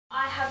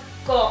have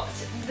got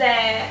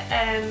their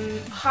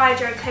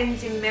Hydro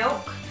Cleansing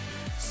Milk.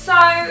 So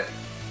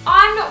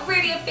I'm not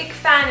really a big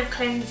fan of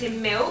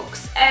cleansing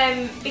milks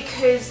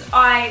because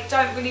I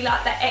don't really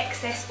like the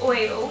excess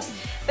oils.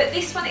 But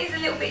this one is a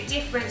little bit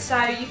different,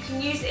 so you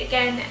can use it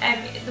again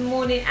in the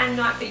morning and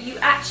night, but you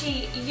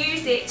actually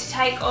use it to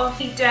take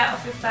off any dirt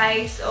off your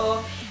face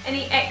or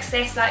any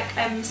excess like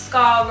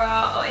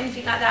mascara or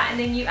anything like that, and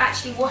then you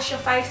actually wash your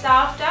face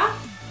after.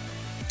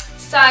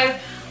 So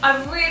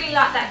I really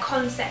like that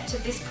concept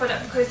of this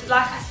product because,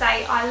 like I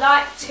say, I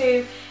like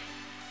to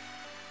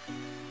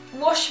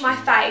wash my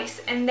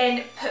face and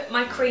then put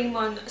my cream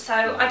on, so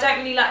I don't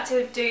really like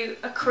to do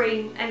a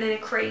cream and then a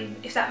cream,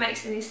 if that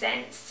makes any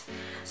sense.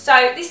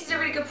 So this is a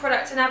really good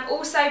product, and I've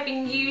also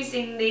been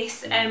using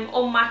this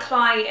on my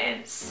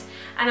clients,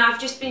 and I've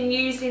just been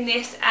using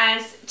this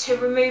as to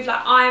remove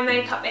like eye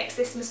makeup,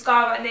 excess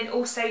mascara, and then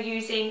also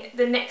using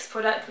the next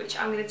product which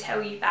I'm going to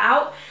tell you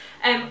about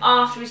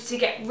afterwards to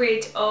get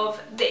rid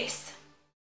of this.